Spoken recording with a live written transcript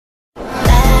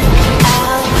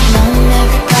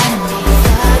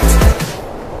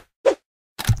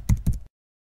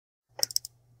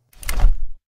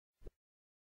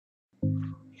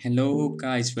Hello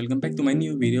guys, welcome back to my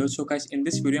new video. So guys, in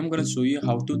this video I'm gonna show you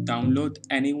how to download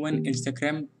anyone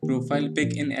Instagram profile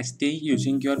pic in SD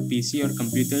using your PC or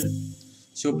computer.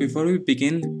 So before we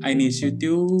begin, I need you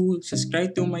to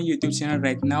subscribe to my YouTube channel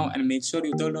right now and make sure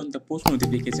you turn on the post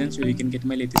notifications so you can get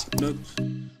my latest upload.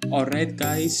 Alright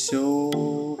guys,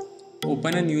 so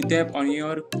open a new tab on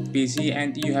your PC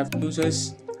and you have to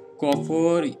just go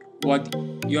for what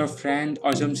your friend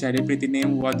or some celebrity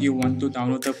name what you want to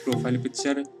download the profile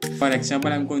picture. For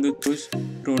example, I'm going to choose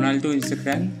Ronaldo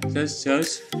Instagram. Just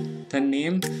search the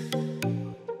name.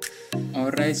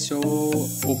 Alright, so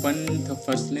open the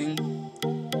first link,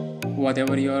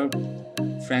 whatever your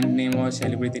friend name or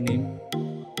celebrity name,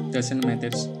 doesn't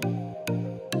matter.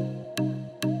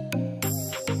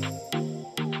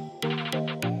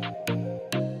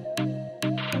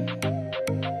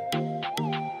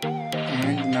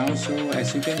 And now, so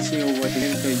as you can see over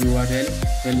here, the URL,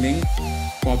 the link,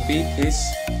 copy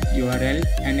this URL,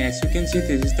 and as you can see,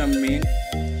 this is the main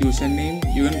username.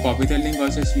 You can copy the link or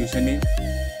just username.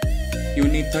 You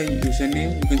need the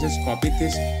username. You can just copy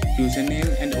this username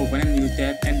and open a new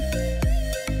tab, and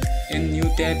in new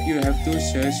tab you have to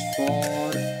search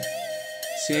for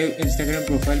save Instagram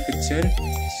profile picture.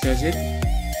 Search it.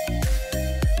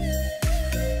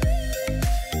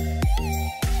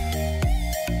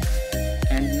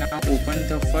 And now open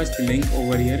the first link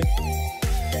over here.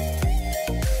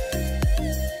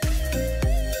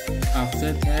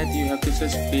 After that you have to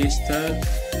just paste the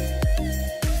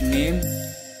name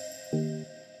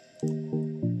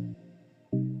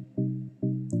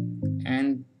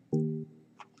and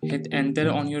hit enter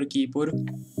on your keyboard.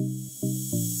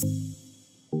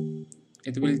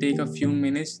 It will take a few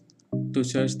minutes to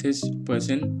search this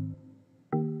person.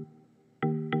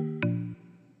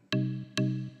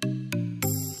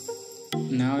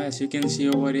 Now as you can see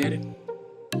over here,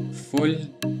 full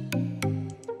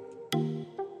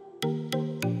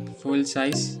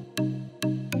size.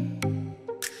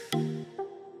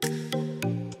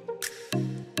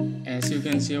 As you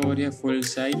can see over here, full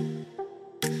size,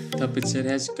 the picture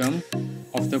has come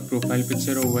of the profile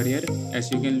picture over here.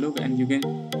 As you can look, and you can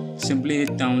simply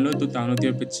hit download to download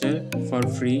your picture for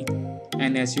free.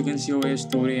 And as you can see over here,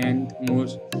 story and more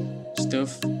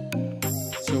stuff.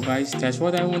 So guys, that's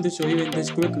what I want to show you in this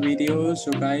quick video.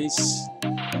 So guys,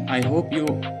 I hope you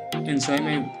enjoy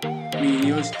my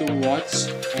videos to watch,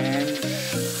 and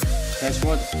that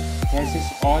is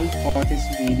all for this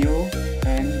video.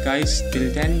 And guys, till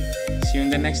then, see you in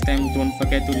the next time. Don't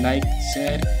forget to like,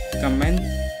 share, comment,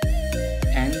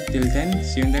 and till then,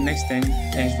 see you in the next time.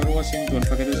 Thanks for watching. Don't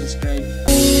forget to subscribe.